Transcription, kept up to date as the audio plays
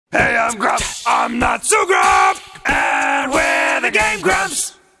Hey, I'm Grumps. I'm not so Grump, and we're the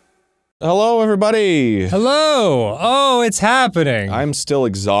GameGrumps. Hello, everybody. Hello. Oh, it's happening. I'm still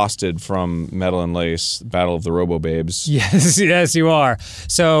exhausted from Metal and Lace, Battle of the Robo-Babes. Yes, yes, you are.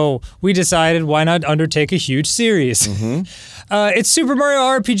 So we decided, why not undertake a huge series? It's Super Mario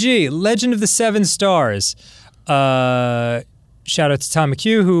RPG: Legend of the Seven Stars. Shout out to Tom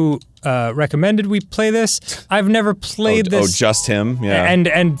McHugh, who recommended we play this. I've never played this. Oh, just him? Yeah.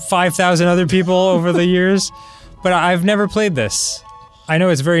 And 5,000 other people over the years, but I've never played this. I know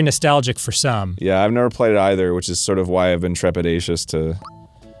it's very nostalgic for some. Yeah, I've never played it either, which is sort of why I've been trepidatious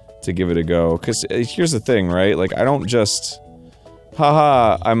to give it a go. Cause here's the thing, right? Like, I don't just,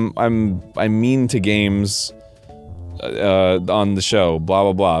 haha, I'm mean to games on the show, blah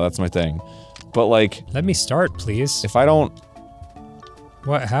blah blah. That's my thing. But like, Let me start, please. if I don't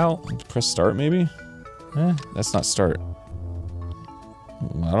What? How? press start, maybe? That's not start.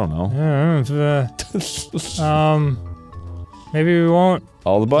 I don't know. Maybe we won't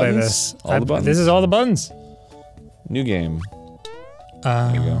All the play buttons. this. All the buttons. This is all the buttons. New game.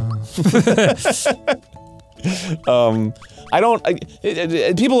 There you go.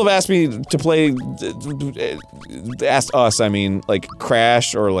 People have asked me to play, asked us, I mean, like,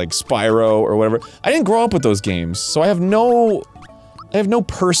 Crash or, like, Spyro or whatever. I didn't grow up with those games, so I have no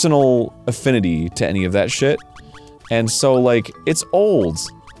personal affinity to any of that shit. And so, like, it's old.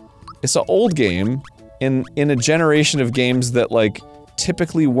 It's an old game in a generation of games that, like,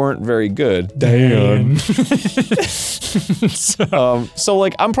 typically weren't very good. Damn. So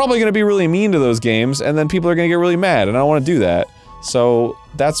like, I'm probably gonna be really mean to those games, and then people are gonna get really mad, and I don't want to do that. So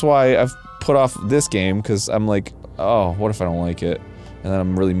that's why I've put off this game, because I'm like, oh, what if I don't like it? And then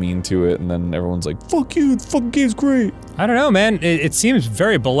I'm really mean to it, and then everyone's like, fuck you, the fucking game's great. I don't know, man. It seems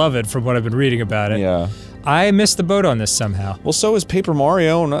very beloved from what I've been reading about it. Yeah. I missed the boat on this somehow. Well, so is Paper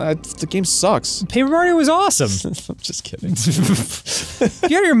Mario, and the game sucks. Paper Mario was awesome. I'm just kidding.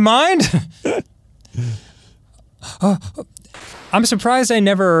 You out of your mind? I'm surprised I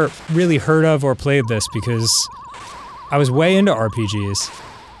never really heard of or played this because I was way into RPGs.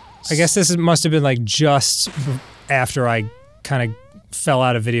 I guess this must have been like just after I kind of fell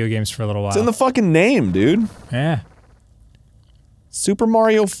out of video games for a little while. It's in the fucking name, dude. Yeah. Super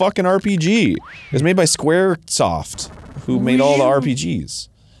Mario fucking RPG. It was made by Squaresoft, who made all the RPGs.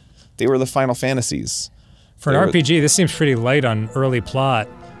 They were the Final Fantasies. For an RPG, this seems pretty light on early plot.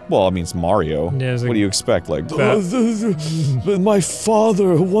 Well, I mean, it's Mario. Yeah, it's like what do you expect? Like, my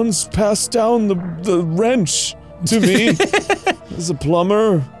father once passed down the wrench to me. As a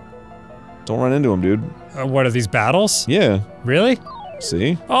plumber. Don't run into him, dude. What are these battles? Yeah. Really?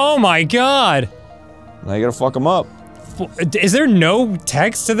 See? Oh my god! Now you gotta fuck him up. Is there no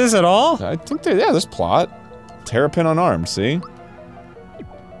text to this at all? I think there's plot. Terrapin unarmed, see?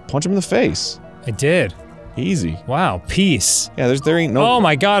 Punch him in the face. I did. Easy. Wow, peace. Yeah, there ain't no- Oh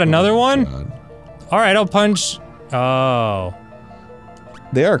my god, another one? God. Alright, I'll punch. Oh.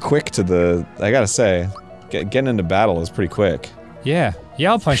 They are quick to the- I gotta say. Getting into battle is pretty quick. Yeah.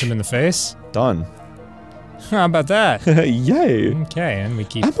 Yeah, I'll punch him in the face. Done. How about that? Yay! Okay, and we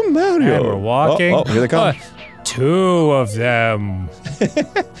keep- I'm a Mario! And we're walking. Oh, here they come. 2 of them.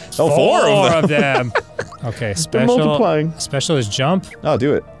 Oh, 4 of them. Okay, They're special. multiplying. Special is jump. Oh,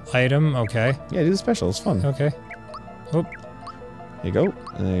 do it. Item, okay. Yeah, do the special, it's fun. Okay. Oop. There you go,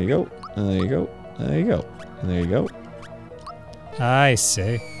 and there you go, and there you go, and there you go, and there you go. I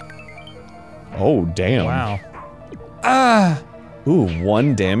see. Oh, damn. Wow. Ah! Ooh,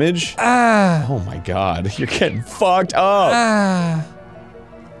 1 damage? Ah! Oh my god, you're getting fucked up! Ah!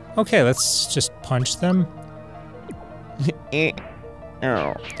 Okay, let's just punch them.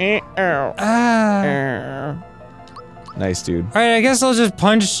 Ah! Nice, dude. Alright, I guess I'll just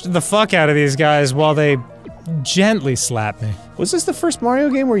punch the fuck out of these guys while they gently slap me. Was this the first Mario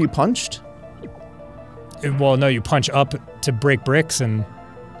game where you punched? Well, no, you punch up to break bricks and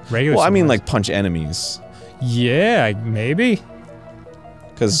regular Well, I mean, swords. like, punch enemies. Yeah, maybe.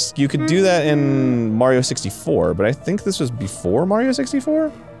 Because you could do that in Mario 64, but I think this was before Mario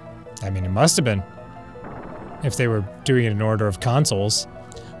 64? I mean, it must have been. If they were doing it in order of consoles.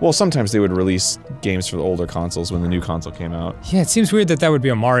 Well, sometimes they would release games for the older consoles when the new console came out. Yeah, it seems weird that that would be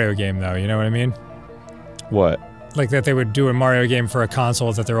a Mario game, though, you know what I mean? What? Like that they would do a Mario game for a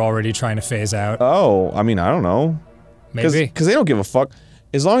console that they're already trying to phase out. Oh, I mean, I don't know. Maybe. Because they don't give a fuck.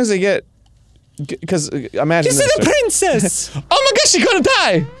 As long as they get... Because, imagine This this. is a princess! Oh my gosh, she's gonna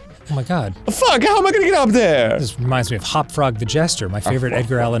die! Oh my god. Fuck, how am I gonna get up there? This reminds me of Hop Frog the Jester, my favorite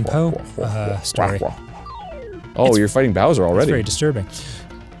Edgar Allan Poe story. Oh, you're fighting Bowser It's already. very disturbing.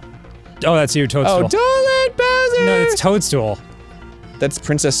 Oh, that's you, Toadstool. Oh, don't let Bowser! No, it's Toadstool. That's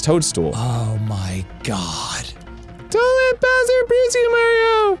Princess Toadstool. Oh my god. Don't let Bowser abuse you,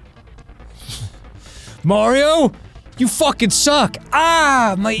 Mario! Mario, you fucking suck.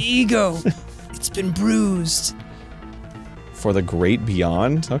 Ah, my ego. It's been bruised. For the great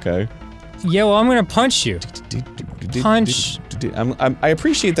beyond? Okay. Yeah, well, I'm gonna punch you. Punch. I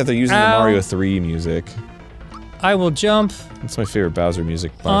appreciate that they're using the Mario 3 music. I will jump. That's my favorite Bowser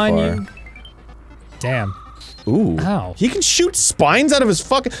music by on far. you. Damn. Ooh. Ow. He can shoot spines out of his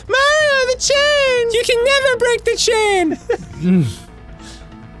fucking— Mario, the chain! You can never break the chain!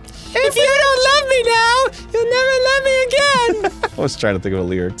 If you don't love me now, you'll never love me again! I was trying to think of a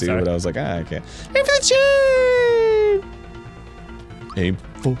lyric too, but I was like, I can't. Aim for the chain! Aim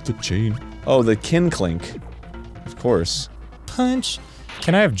for the chain. Oh, the kin clink. Of course. Punch.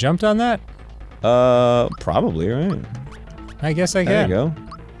 Can I have jumped on that? Probably, right? I guess I There can. you go.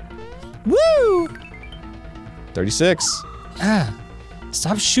 Woo! 36. Ah.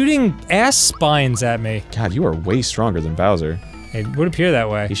 Stop shooting ass spines at me. God, you are way stronger than Bowser. It would appear that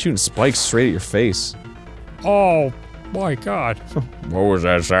way. He's shooting spikes straight at your face. Oh my god. What was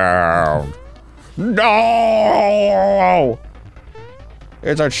that sound? No!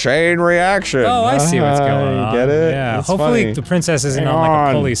 It's a chain reaction. Oh, I see what's going on. You get it? Yeah. It's Hopefully funny. the princess isn't Hang on like a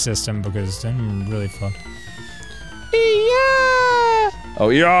on. pulley system because then I'm really fucked. Yeah! Oh,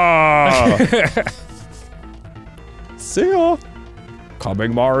 yeah! See ya!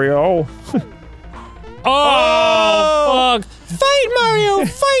 Coming, Mario. Oh, fuck! Fight, Mario!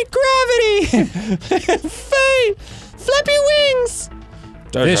 Fight gravity! Fight! Flappy wings!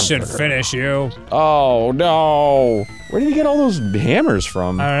 This should finish you. Oh, no! Where did he get all those hammers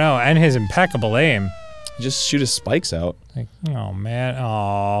from? I don't know, and his impeccable aim. Just shoot his spikes out. Like, oh man,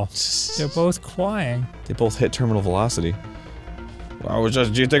 oh. They're both crying. They both hit terminal velocity. Do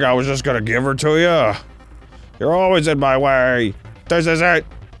you think I was just gonna give her to you? You're always in my way. This is it.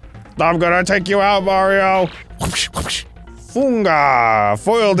 I'm gonna take you out, Mario. Funga!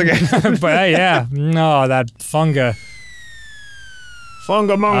 Foiled again. But yeah, no, that funga.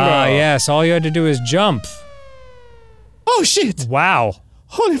 Funga munga. Ah, yes, all you had to do is jump. Oh shit! Wow.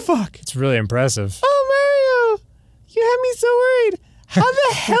 Holy fuck! It's really impressive. Oh Mario! You had me so worried. How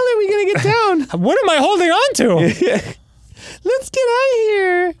the hell are we gonna get down? What am I holding on to? Let's get out of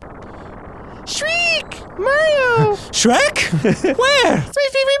here. Shriek! Mario! Shrek? Where? It's my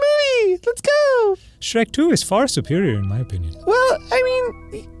favorite movie! Let's go! Shrek 2 is far superior in my opinion. Well, I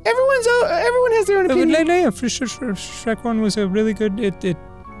mean, everyone has their own opinion. Yeah, for sure, Shrek 1 was a really good, it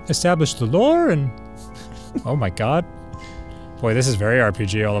established the lore and... Oh my god. Boy, this is very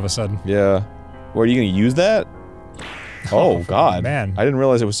RPG all of a sudden. Yeah. What, are you gonna use that? Oh god. man. I didn't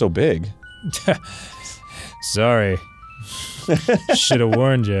realize it was so big. Sorry. Should've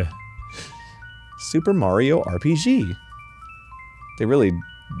warned you. Super Mario RPG. They really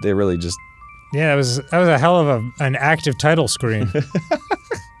just... Yeah, that was a hell of an active title screen.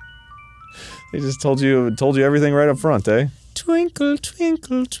 They just told you everything right up front, eh? Twinkle,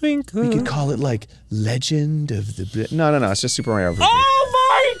 twinkle, twinkle. We could call it like Legend of the... No, it's just Super Mario RPG. Oh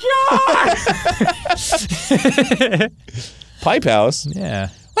my god! Pipe House? Yeah.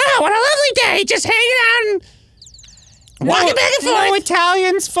 Wow, what a lovely day, just hanging out and walking back and forth. No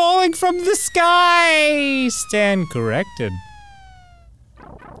Italians falling from the sky! Stand corrected.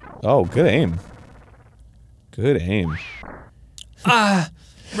 Oh, good aim. Good aim. Ah!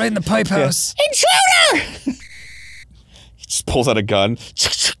 Right in the pipe house. Intruder! He just pulls out a gun.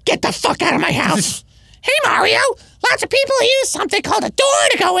 Get the fuck out of my house. Hey, Mario, lots of people use something called a door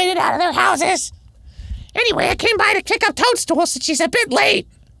to go in and out of their houses. Anyway, I came by to pick up Toadstool since she's a bit late.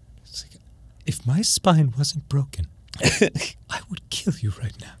 If my spine wasn't broken, I would kill you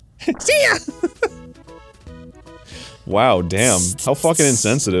right now. See ya! Wow, damn. How fucking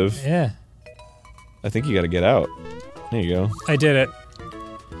insensitive. Yeah. I think you gotta get out. There you go. I did it.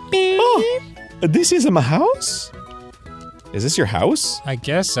 Oh! This is my house? Is this your house? I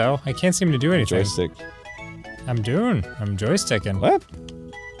guess so. I can't seem to do anything. Joystick. I'm joysticking. What?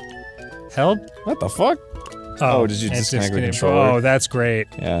 Help? What the fuck? Oh, did you it's disconnect the disconnect- controller? Oh, that's great.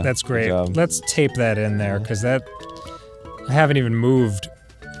 Yeah, That's good great. job. Let's tape that in there, because that... I haven't even moved.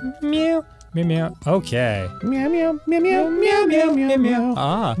 Meow. Meow, meow. Okay. Meow, meow, meow, meow, meow, meow, meow, meow.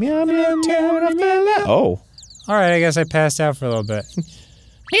 Ah. Meow, meow, meow. Oh. Alright, I guess I passed out for a little bit.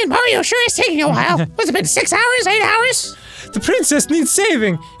 Man, Mario sure is taking a while. What's it been, 6 hours, 8 hours? The princess needs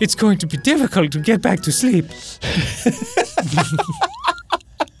saving! It's going to be difficult to get back to sleep.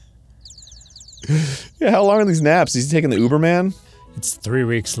 Yeah, how long are these naps? Is he taking the Uberman? It's 3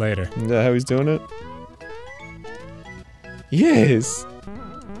 weeks later. Is that how he's doing it? Yes!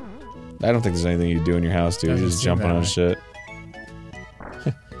 I don't think there's anything you do in your house, dude. You're Doesn't just seem jumping that on way. shit.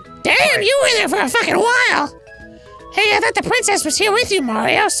 Man, you were there for a fucking while. Hey, I thought the princess was here with you,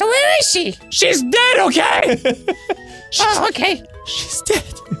 Mario. So where is she? She's dead, okay? Oh, okay. She's dead.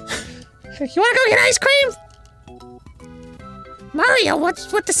 You wanna go get ice cream? Mario,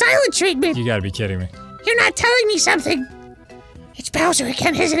 what's with the silent treatment? You gotta be kidding me. You're not telling me something. It's Bowser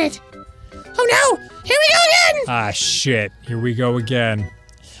again, isn't it? Oh no! Here we go again! Ah, shit. Here we go again.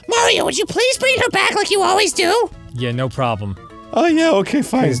 Mario, would you please bring her back like you always do? Yeah, no problem. Oh yeah, okay,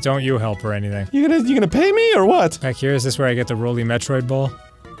 fine. Please don't you help or anything. You gonna pay me or what? Back here, is this where I get the Roly Metroid Ball?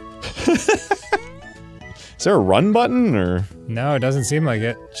 Is there a run button or? No, it doesn't seem like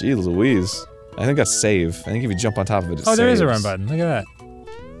it. Gee Louise. I think that's save. I think if you jump on top of it, it Oh, there is a saves. run button. Look at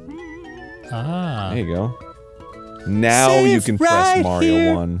that. Ah. There you go. Now Save you can press right Mario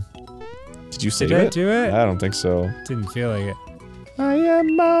here. 1. Did you save Did I it? do it? I don't think so. Didn't feel like it. I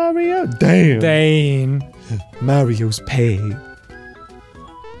am Mario. Damn. Dane. Mario's pad.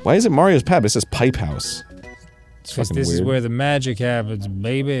 Why is it Mario's pad? It says Pipe House. It's Because fucking this weird. is where the magic happens,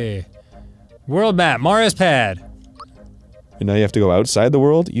 baby. World map, Mario's pad. And now you have to go outside the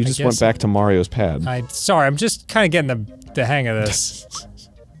world? You just went guess- back to Mario's pad. Sorry, I'm just kind of getting the hang of this.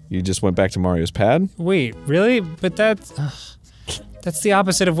 You just went back to Mario's pad? Wait, really? But that's the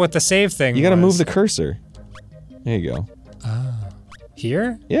opposite of what the save thing You gotta move was. the cursor. There you go.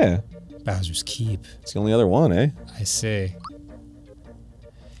 Here? Yeah. Bowser's Keep. It's the only other one, eh? I see.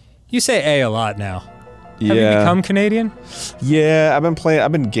 You say A lot now. Yeah. Have you become Canadian? Yeah,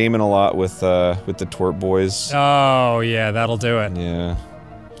 I've been gaming a lot with the Twerp boys. Oh, yeah, that'll do it. Yeah.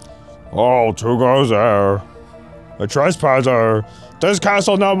 Oh, two goes there. A trespasser. This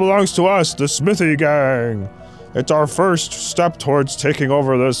castle now belongs to us, the Smithy Gang. It's our first step towards taking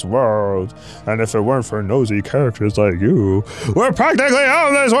over this world. And if it weren't for nosy characters like you, we're practically out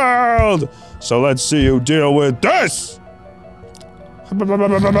of this world! So let's see you deal with this!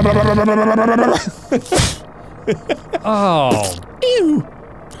 Oh. Ew.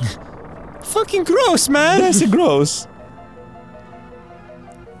 Fucking gross, man. That's gross.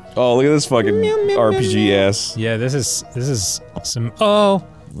 Oh, look at this fucking RPG ass. Yeah, this is some. Oh.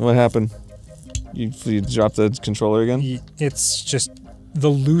 What happened? You dropped the controller again? It's just the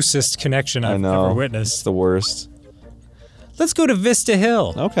loosest connection I I've know. ever It's witnessed. the worst. Let's go to Vista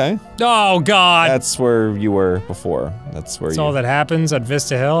Hill. Okay. Oh, God. That's where you were before. That's where That's you... all that happens at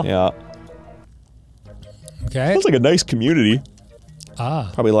Vista Hill? Yeah. Okay. Feels like a nice community.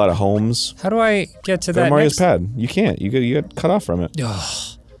 Ah. Probably a lot of homes. How do I get to Go to that Mario's next? pad. You can't. You got cut off from it.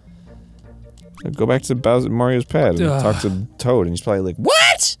 Ugh. Go back to Mario's pad and Ugh. talk to Toad, and he's probably like,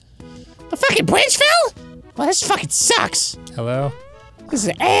 What? The fucking bridge fell? Well, this fucking sucks. Hello? This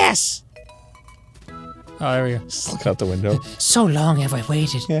is ass. Oh, there we go. just look out the window. So long have I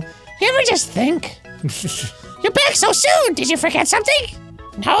waited. Yeah. You ever just think? You're back so soon. Did you forget something?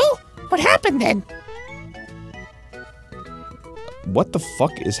 No? What happened then? What the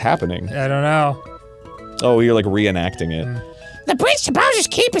fuck is happening? I don't know. Oh, you're like reenacting it. The bridge to Bowser's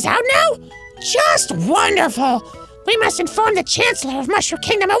Keep is out now? Just wonderful. We must inform the Chancellor of Mushroom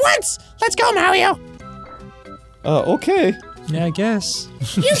Kingdom at once. Let's go, Mario. Okay. Yeah, I guess.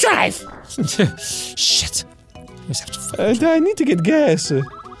 You drive. Shit. I just have to fucking I need to get gas. Oops,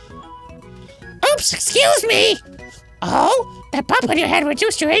 excuse me. Oh, that bump on your head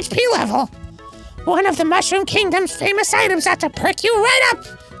reduced your HP level. One of the Mushroom Kingdom's famous items ought to perk you right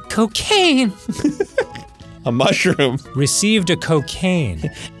up. Cocaine! A mushroom. Received a cocaine.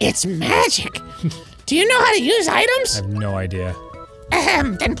 It's magic. Do you know how to use I items? have no idea.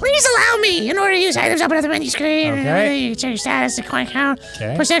 Then please allow me. In order to use items, open up the menu screen. Okay. You check your status, the coin count.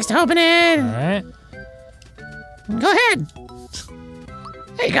 Okay. Push X to open it. Alright. Go ahead.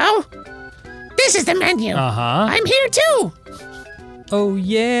 There you go. This is the menu. Uh-huh. I'm here too. Oh,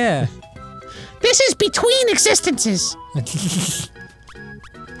 yeah. This is between existences.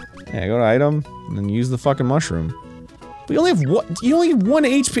 Yeah, go to item, and then use the fucking mushroom. But you only have one. You only have 1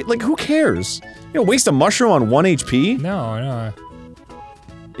 HP. Like, who cares? You know, waste a mushroom on 1 HP. No, no.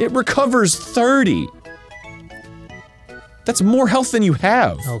 It recovers 30. That's more health than you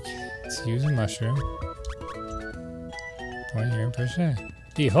have. Okay. Let's use a mushroom. Point here and push A.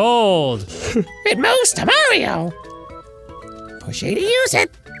 Behold! It moves to Mario. Push A to use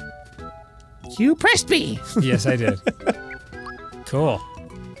it. You pressed B. Yes, I did. Cool.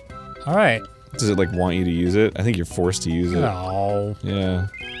 Alright. Does it like want you to use it? I think you're forced to use it. Oh. Yeah.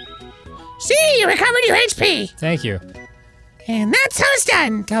 See, you recovered your HP. Thank you. And that's how it's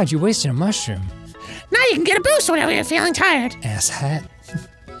done. God, you wasted a mushroom. Now you can get a boost whenever you're feeling tired. Ass hat.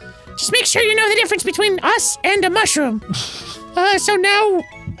 Just make sure you know the difference between us and a mushroom. So now...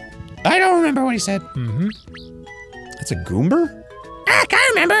 I don't remember what he said. That's a Goomber?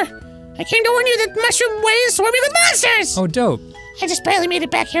 I remember. I came to warn you that Mushroom Way is swarming with monsters! Oh, dope. I just barely made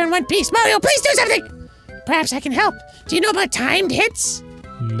it back here in one piece. Mario, please do something! Perhaps I can help. Do you know about timed hits?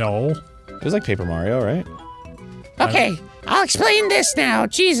 No. It was like Paper Mario, right? Okay, I'll explain this now.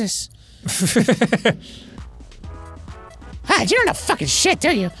 Jesus. You don't know fucking shit,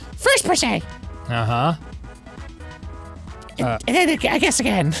 do you? First per se. Uh-huh. And then I guess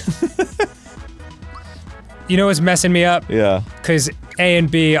again. You know what's messing me up? Yeah. Because A and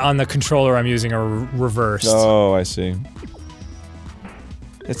B on the controller I'm using are reversed. Oh, I see.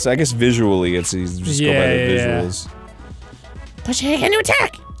 It's, I guess visually, it's easy to just go by the visuals. Push A again to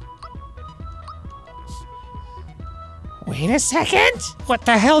attack. Wait a second. What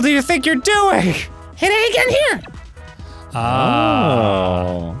the hell do you think you're doing? Hit A again here.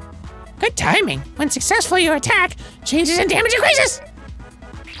 Oh. Good timing. When successful, your attack changes and damage increases.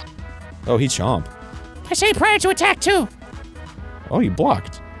 Oh, he chomp. Push A prior to attack too. Oh, you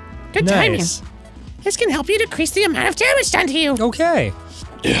blocked. Good Nice. timing. This can help you decrease the amount of damage done to you. Okay.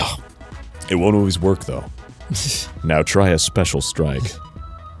 Yeah. It won't always work, though. Now try a special strike.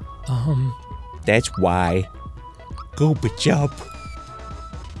 That's why. Go jump.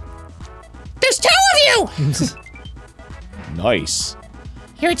 There's two of you! Nice.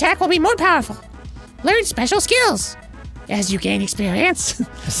 Your attack will be more powerful. Learn special skills. As you gain experience,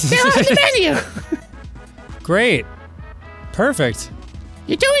 they're on the menu. Great. Perfect.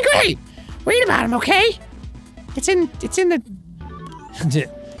 You're doing great. Read about them, okay? It's in the... Here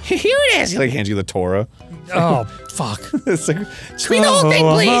it is. He like hands you the Torah. Oh, fuck. It's like, Read the whole thing,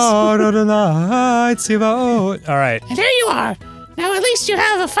 please. All right. And there you are. Now at least you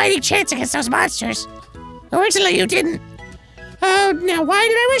have a fighting chance against those monsters. Originally you didn't. Now why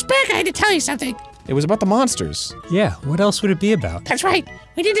did I rush back? I had to tell you something. it was about the monsters. Yeah, what else would it be about? That's right.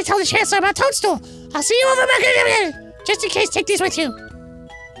 We need to tell the Chancellor about Toadstool. I'll see you over back. Just in case, take these with you.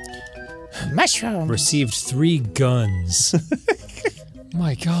 Mushroom. Received 3 guns.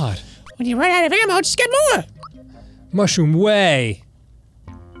 My god. When you run out of ammo, just get more. Mushroom Way.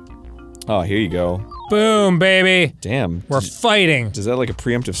 Oh, here you go. Boom, baby. Damn. We're fighting. Is that like a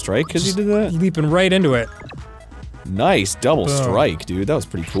preemptive strike because you did that? Leaping right into it. Nice double Boom. strike, dude. That was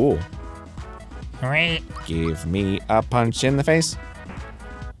pretty cool. Right. Give me a punch in the face.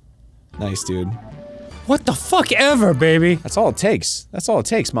 Nice, dude. What the fuck ever, baby? That's all it takes. That's all it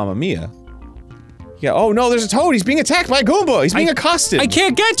takes, Mamma Mia. Yeah, oh no, there's a toad! He's being attacked by a Goomba! He's being accosted! I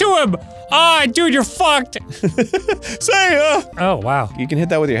can't get to him! Ah, dude, you're fucked! Say ya! Oh, wow. You can hit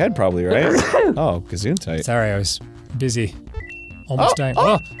that with your head probably, right? Oh, Gesundheit. Sorry, I was busy. Almost dying.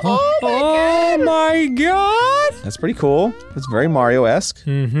 oh my god! That's pretty cool. That's very Mario-esque.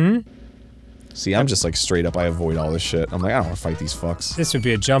 Mm-hmm. See, I'm just like straight up, I avoid all this shit. I'm like, I don't want to fight these fucks. This would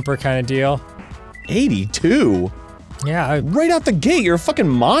be a jumper kind of deal. 82? Yeah, Right out the gate, you're a fucking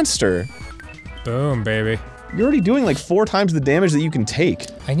monster. boom, baby. You're already doing like 4 times the damage that you can take.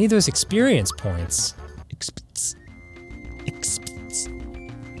 I need those experience points. Experience.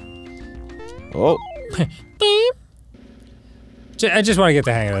 Oh, Beep. I just want to get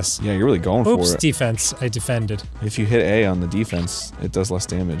the hang of this. yeah, you're really going Oops, for it. defense. I defended. If you hit A on the defense, it does less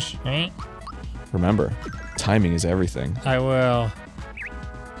damage. Remember, timing is everything. I will.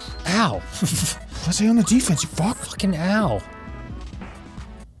 Ow. Let's say on the defense, you fuck. Fucking ow.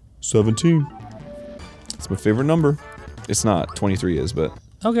 17. It's my favorite number. It's not. 23 is, but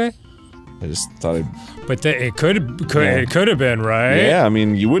Okay. I just thought I'd... But it could Yeah. it could have been, right? Yeah, I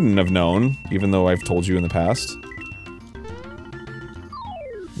mean, you wouldn't have known, even though I've told you in the past.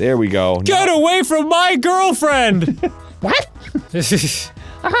 There we go. Get away from my girlfriend! What?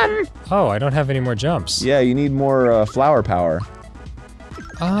 Oh, I don't have any more jumps. Yeah, you need more, flower power.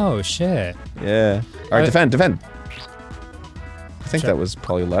 Oh, shit. Yeah. Alright, defend. I think Sure. that was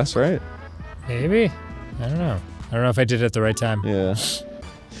probably less, right? Maybe? I don't know. I don't know if I did it at the right time. Yeah.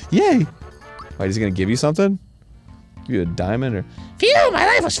 Yay! Wait, is he gonna give you something? Give you a diamond or... Phew, my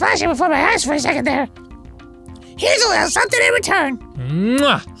life was flashing before my eyes for a second there. Here's a little something in return.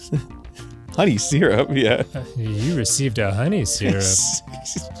 Mwah! Honey syrup, yeah. You received a honey syrup.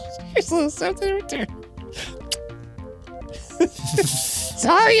 Here's a little something in return. It's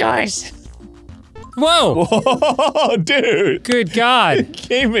all yours. Whoa! Oh, dude! Good God!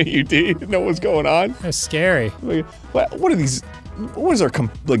 Came at you, dude. You didn't know what's going on. That's scary. Like, what are these? What is our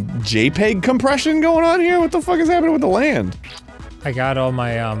like JPEG compression going on here? What the fuck is happening with the land? I got all my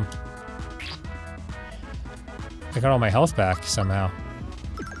health back somehow.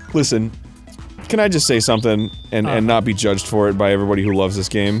 Listen, can I just say something and not be judged for it by everybody who loves this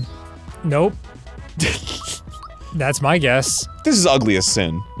game? Nope. That's my guess. This is ugly as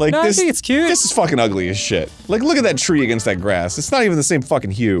sin. Like No, this. I think it's cute. This is fucking ugly as shit. Like, look at that tree against that grass. It's not even the same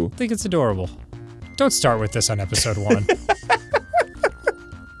fucking hue. I think it's adorable. Don't start with this on episode 1.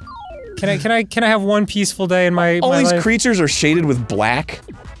 Can I have one peaceful day in my All these life? creatures are shaded with black,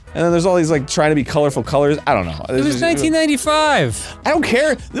 and then there's all these like trying to be colorful colors. I don't know. It was 1995. I don't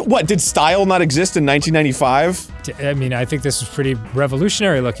care. What, did style not exist in 1995? I mean, I think this was pretty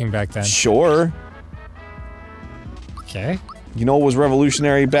revolutionary looking back then. Sure. Okay. You know what was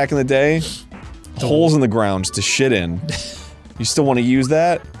revolutionary back in the day? Holes in the ground to shit in. You still want to use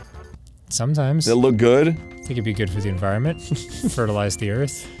that? Sometimes. Does it look good? I think it'd be good for the environment. Fertilize the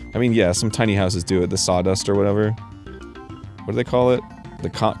earth. I mean, yeah, some tiny houses do it. The sawdust or whatever. What do they call it? The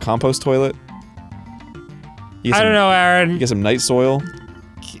compost toilet? I don't know, Aaron. You get some night soil.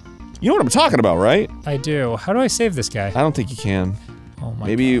 You know what I'm talking about, right? I do. How do I save this guy? I don't think you can. Oh my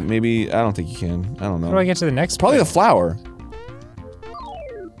Maybe, I don't think you can. I don't know. How do I get to the next Probably bit? the flower.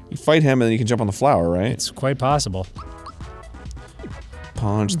 You fight him and then you can jump on the flower, right? It's quite possible.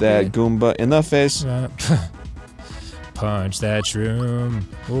 Punch that Goomba in the face. Punch that shroom.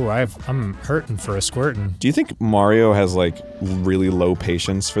 Ooh, I'm hurting for a squirtin'. Do you think Mario has, like, really low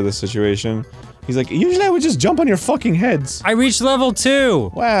patience for this situation? He's like, usually I would just jump on your fucking heads. I reached level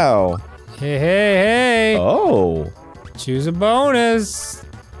 2! Wow. Hey, hey, hey! Oh. Choose a bonus!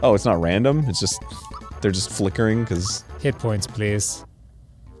 Oh, it's not random? It's just, they're just flickering, because... Hit points, please.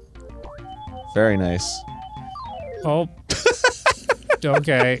 Very nice. Oh.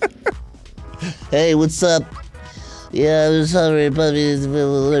 Okay. Hey, what's up? Yeah, I was sorry about his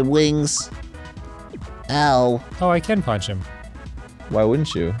wings. Ow. Oh, I can punch him. Why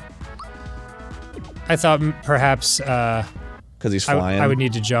wouldn't you? I thought perhaps, Because he's flying? I would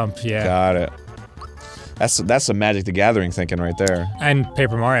need to jump, yeah. Got it. That's some Magic the Gathering thinking right there. And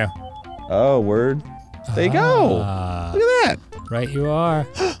Paper Mario. Oh, word. There you go. Ah. Look at that. Right you are.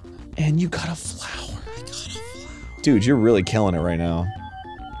 And you got a flower. I got a flower. Dude, you're really killing it right now.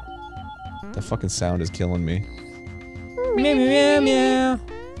 The fucking sound is killing me. Meow, meow, meow.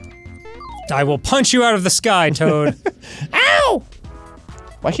 I will punch you out of the sky, Toad. Ow!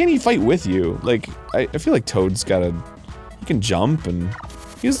 Why can't he fight with you? Like, I feel like Toad's gotta... He can jump and...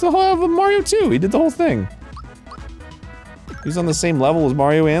 He's the whole of Mario too. He did the whole thing. He's on the same level as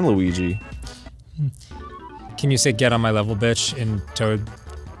Mario and Luigi. Can you say "get on my level, bitch" in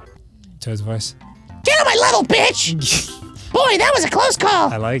Toad's voice? Get on my level, bitch! Boy, that was a close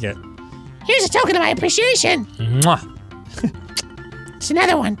call. I like it. Here's a token of my appreciation. Mwah. It's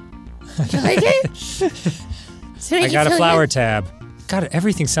another one. You like it? So I got a flower tab. God,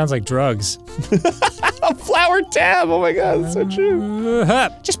 everything sounds like drugs. A flower tab! Oh my god, that's so true.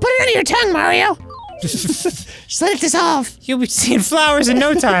 Just put it under your tongue, Mario. Just let it dissolve. You'll be seeing flowers in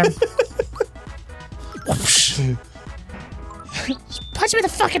no time. Punch him in the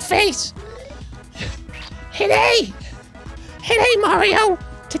fucking face. Hit A. Hit A, Mario,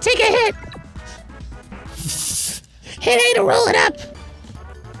 to take a hit. Hit A to roll it up.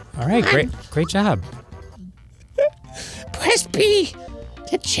 All right, great job. Press B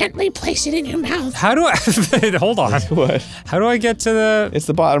to gently place it in your mouth. How do I? Hold on. What? How do I get to the It's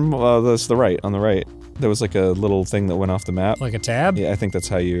the bottom, that's the right, on the right. There was like a little thing that went off the map. like a tab? Yeah, I think that's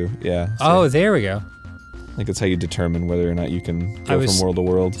how you, yeah. So Oh, there we go. I think that's how you determine whether or not you can I go was- from world to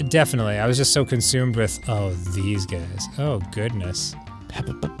world. Definitely. I was just so consumed with these guys. Oh goodness.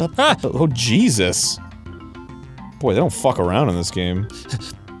 Ah! Oh, Jesus. Boy, they don't fuck around in this game.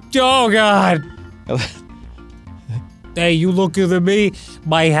 Oh god. Hey, you looking at me?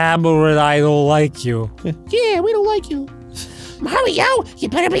 My hammer and I don't like you. Yeah, we don't like you. Mario, you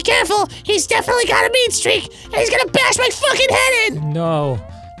better be careful. He's definitely got a mean streak, and he's gonna bash my fucking head in. No.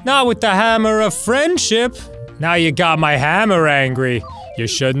 Not with the hammer of friendship. Now you got my hammer angry. You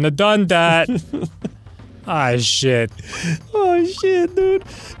shouldn't have done that. Ah, shit. Oh, shit, dude.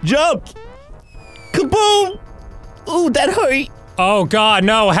 Jump! Kaboom! Ooh, that hurt. Oh god,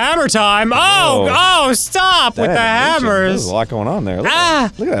 no, hammer time! Oh, stop with the There's hammers! a lot going on there. Look Ah!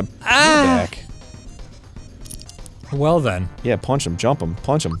 at that. Ah! Back. Well then. Yeah, punch him, jump him,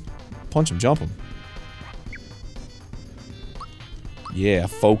 punch him. Punch him, jump him. Yeah,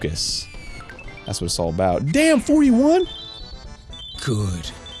 focus. That's what it's all about. Damn, 41?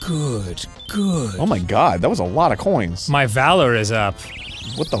 Good, good, good. Oh my god, that was a lot of coins. My valor is up.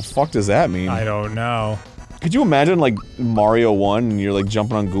 What the fuck does that mean? I don't know. Could you imagine, like, Mario 1 and you're, like,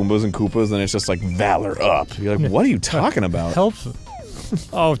 jumping on Goombas and Koopas and it's just, like, Valor up? You're like, what are you talking about? Help.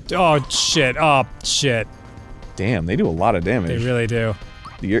 Oh, shit. Oh, shit. Damn, they do a lot of They damage. really do.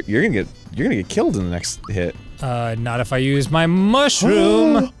 You're gonna get killed in the next hit. Not if I use my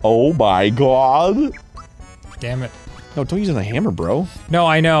mushroom. Oh my god. Damn it. No, don't use it on the hammer, bro. No,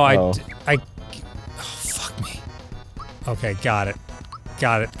 I know. Oh. Oh, fuck me. Okay, got it.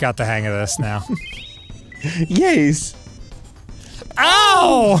 Got it. Got the hang of this now. Yes.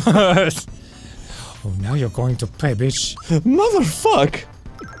 Ow! Oh, now you're going to pay, bitch. Motherfuck.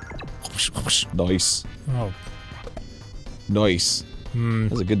 Nice. Oh. Nice.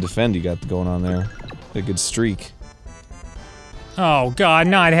 That's a good defend you got going on there. A good streak. Oh god,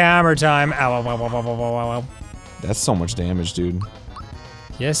 not hammer time. Ow, ow, ow, ow, ow, ow, ow, ow. That's so much damage, dude.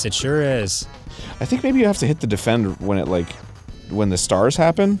 Yes, it sure is. I think maybe you have to hit the defend when it, like, when the stars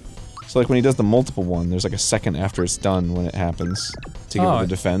happen. So, like, when he does the multiple one, there's like a second after it's done when it happens to get the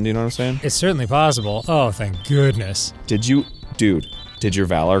defend, you know what I'm saying? It's certainly possible. Oh, thank goodness. Did you- dude, did your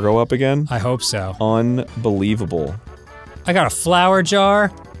Valor go up again? I hope so. Unbelievable. I got a flower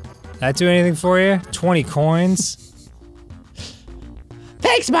jar. That do anything for you? 20 coins.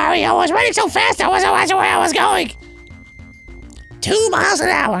 Thanks, Mario. I was running so fast I wasn't watching where I was going. 2 miles an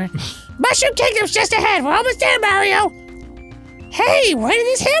hour. Mushroom Kingdom's just ahead. We're almost there, Mario. Hey, where did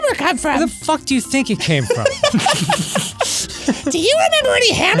this hammer come from? Where the fuck do you think it came from? Do you remember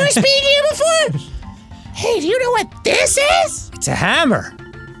any hammers being here before? Hey, do you know what this is? It's a hammer.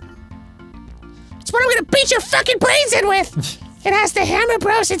 It's what I'm gonna beat your fucking brains in with. It has the Hammer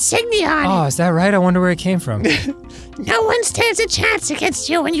Bros insignia on it. Oh, is that right? I wonder where it came from. No one stands a chance against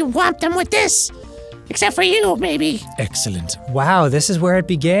you when you whomp them with this. Except for you, maybe. Excellent. Wow, this is where it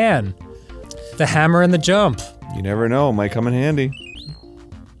began. The hammer and the jump. You never know, it might come in handy.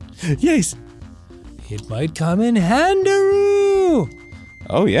 Yes! It might come in handaroo.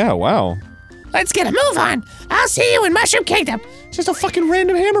 Oh yeah, wow. Let's get a move on. I'll see you in Mushroom Kingdom. Just a fucking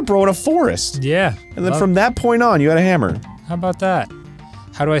random hammer bro in a forest. Yeah. And then from that point on, you had a hammer. How about that?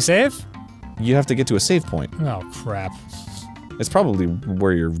 How do I save? You have to get to a save point. Oh, crap. It's probably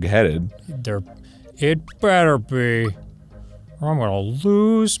where you're headed. It better be. Or I'm gonna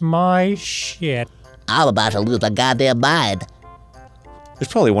lose my shit. I'm about to lose my goddamn mind. There's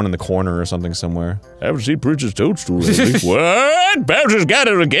probably one in the corner or something somewhere. Haven't seen Princess Toadstool lately. What? Bowser's got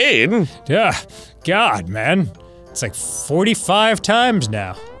it again. Yeah, God, man. It's like 45 times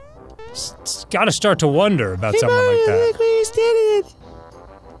now. It's gotta start to wonder about something like that. Look where you're standing.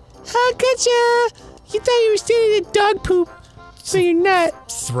 How could you? You thought you were standing in dog poop. So you're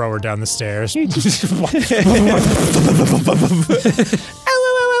not. Throw her down the stairs. Ow, ow,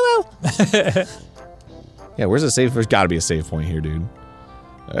 ow, ow, ow. Yeah, where's the save? There's gotta be a save point here, dude.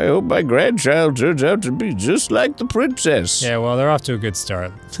 I hope my grandchild turns out to be just like the princess. Yeah, well, they're off to a good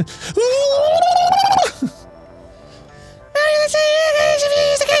start.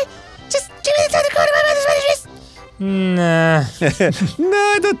 Okay. Just give me the other corner of my mouth as Nah. No,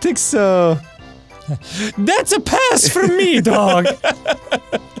 I don't think so. That's a pass for me, dog.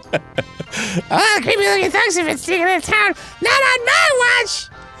 Oh, creepy looking thugs have been sneaking into town. Not on my watch.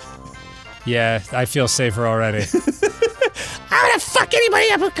 Yeah, I feel safer already. I'm gonna fuck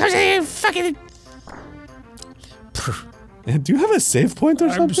anybody up who comes in here fucking. Do you have a save point or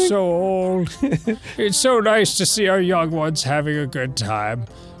I'm something? so old. It's so nice to see our young ones having a good time.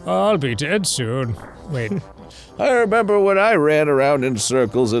 I'll be dead soon. Wait. I remember when I ran around in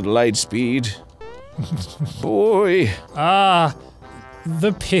circles at light speed. Boy. Ah,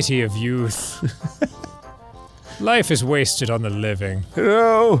 the pity of youth. Life is wasted on the living. You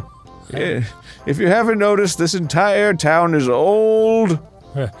know, if you haven't noticed, this entire town is old.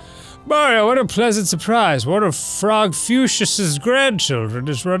 Mario, what a pleasant surprise. One of Frog Fuchsia's grandchildren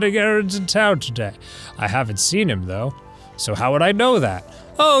is running errands in town today. I haven't seen him, though. So how would I know that?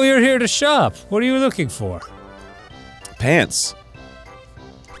 Oh, you're here to shop. What are you looking for? Pants.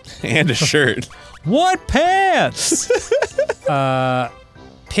 And a shirt. What pants?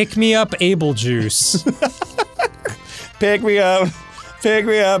 Pick me up Able Juice. Pick me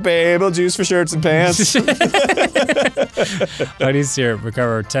up, able juice for shirts and pants. Honey syrup,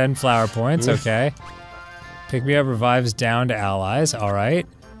 recover 10 flower points, okay. Pick me up revives down to allies, alright.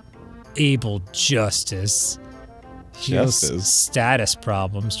 Able Justice. Heals Justice. status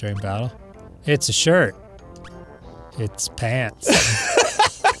problems during battle. It's a shirt. It's pants.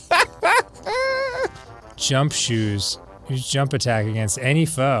 Jump shoes. Use jump attack against any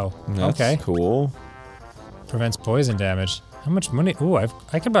foe. That's okay. cool. Prevents poison damage. How much money? Ooh, I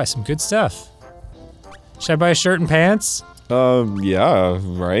could buy some good stuff. Should I buy a shirt and pants? Yeah,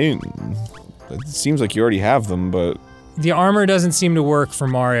 right. It seems like you already have them, but... The armor doesn't seem to work for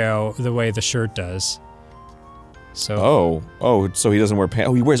Mario the way the shirt does. So. Oh, so he doesn't wear pants.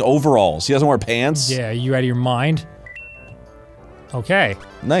 Oh, he wears overalls. He doesn't wear pants? Yeah, you out of your mind? Okay.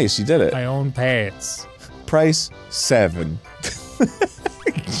 Nice, you did it. I own pants. Price, 7.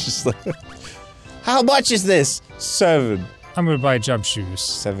 Just like... How much is this? 7. I'm gonna buy jump shoes.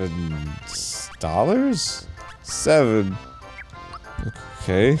 $7? 7.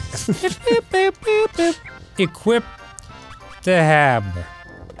 Okay. Equip the hammer.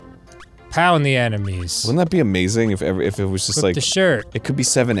 Pound the enemies. Wouldn't that be amazing if it was just Equip like the shirt. it could be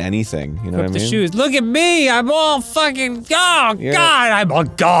 7 anything, you know Equip what I the mean? shoes. Look at me! I'm all fucking. Oh Yeah. God! I'm a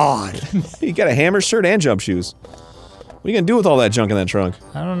god. You got a hammer, shirt, and jump shoes. What are you gonna do with all that junk in that trunk?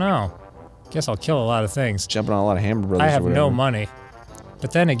 I don't know. Guess I'll kill a lot of things. Jumping on a lot of Hammer Brothers. I have or no whatever. money.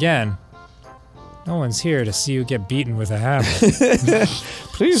 But then again, no one's here to see you get beaten with a hammer.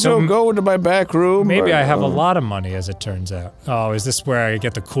 Please So don't go into my back room. Maybe I have a lot of money, as it turns out. Oh, is this where I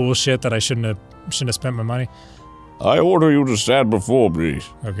get the cool shit that I shouldn't have spent my money? I order you to stand before me.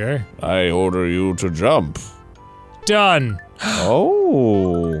 Okay. I order you to jump. Done.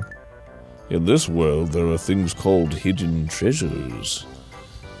 Oh. In this world, there are things called hidden treasures.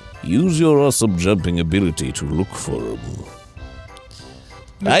 Use your awesome jumping ability to look for them.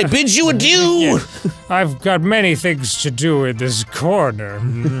 I bid you adieu! I've got many things to do in this corner.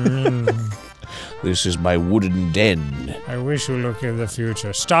 This is my wooden den. I wish you look in the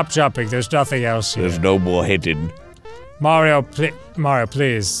future. Stop jumping. There's nothing else here. There's no more hidden. Mario,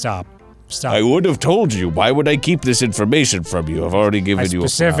 please stop. Stop. I would have told you. Why would I keep this information from you? I've already given I you a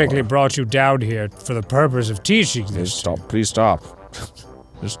specifically flower. brought you down here for the purpose of teaching Please this. stop. Please stop.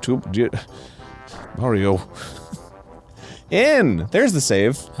 There's too... Mario. In! There's the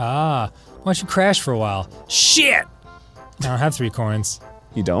save. Ah, why don't you crash for a while? Shit! I don't have 3 coins.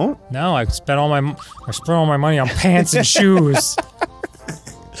 You don't? No, I spent all my money on pants and shoes.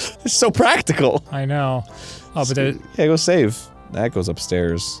 It's so practical. I know. Oh, but there, Yeah, go save. That goes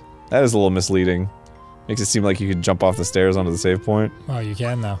upstairs. That is a little misleading. Makes it seem like you could jump off the stairs onto the save point. oh, you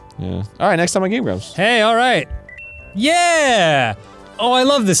can though. Yeah. Alright, next time on GameGrumps. Hey, all right. Yeah. Oh, I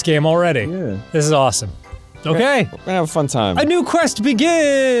love this game already. Yeah. This is awesome. Okay. We're gonna have a fun time. A new quest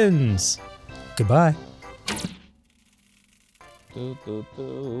begins. Goodbye.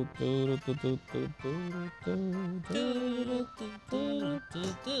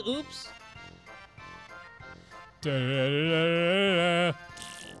 Oops.